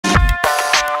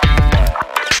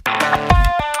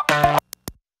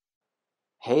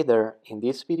Hey there, in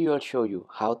this video I'll show you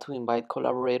how to invite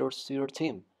collaborators to your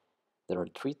team. There are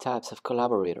three types of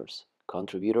collaborators: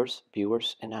 contributors,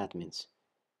 viewers, and admins.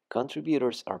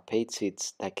 Contributors are paid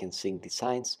seats that can sync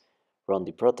designs, run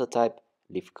the prototype,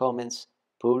 leave comments,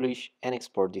 publish, and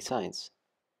export designs.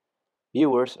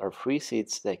 Viewers are free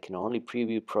seats that can only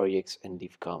preview projects and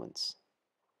leave comments.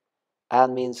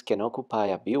 Admins can occupy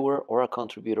a viewer or a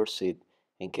contributor seat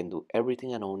and can do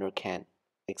everything an owner can,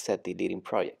 except deleting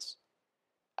projects.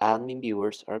 Admin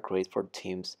viewers are great for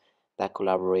teams that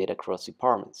collaborate across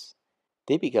departments.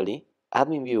 Typically,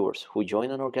 admin viewers who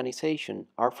join an organization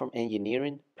are from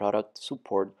engineering, product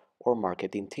support, or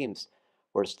marketing teams,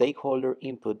 where stakeholder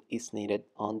input is needed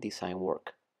on design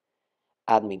work.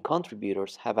 Admin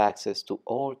contributors have access to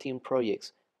all team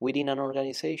projects within an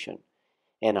organization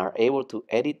and are able to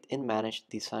edit and manage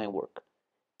design work.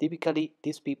 Typically,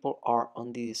 these people are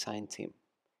on the design team.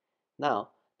 Now,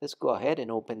 let's go ahead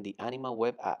and open the Anima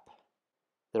web app.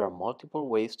 There are multiple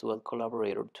ways to add a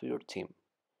collaborator to your team.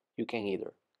 You can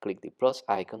either click the plus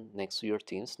icon next to your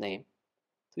team's name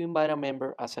to invite a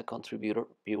member as a contributor,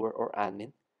 viewer, or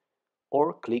admin,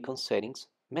 or click on Settings,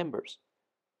 Members.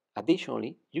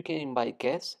 Additionally, you can invite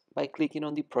guests by clicking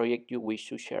on the project you wish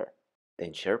to share.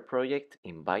 Then Share Project,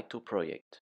 Invite to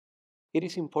Project. It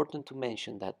is important to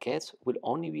mention that guests will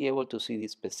only be able to see the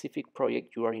specific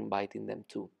project you are inviting them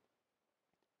to.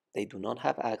 They do not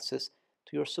have access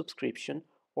to your subscription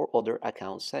or other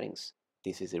account settings.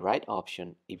 This is the right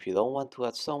option if you don't want to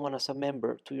add someone as a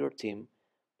member to your team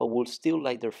but would still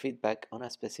like their feedback on a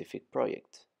specific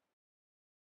project.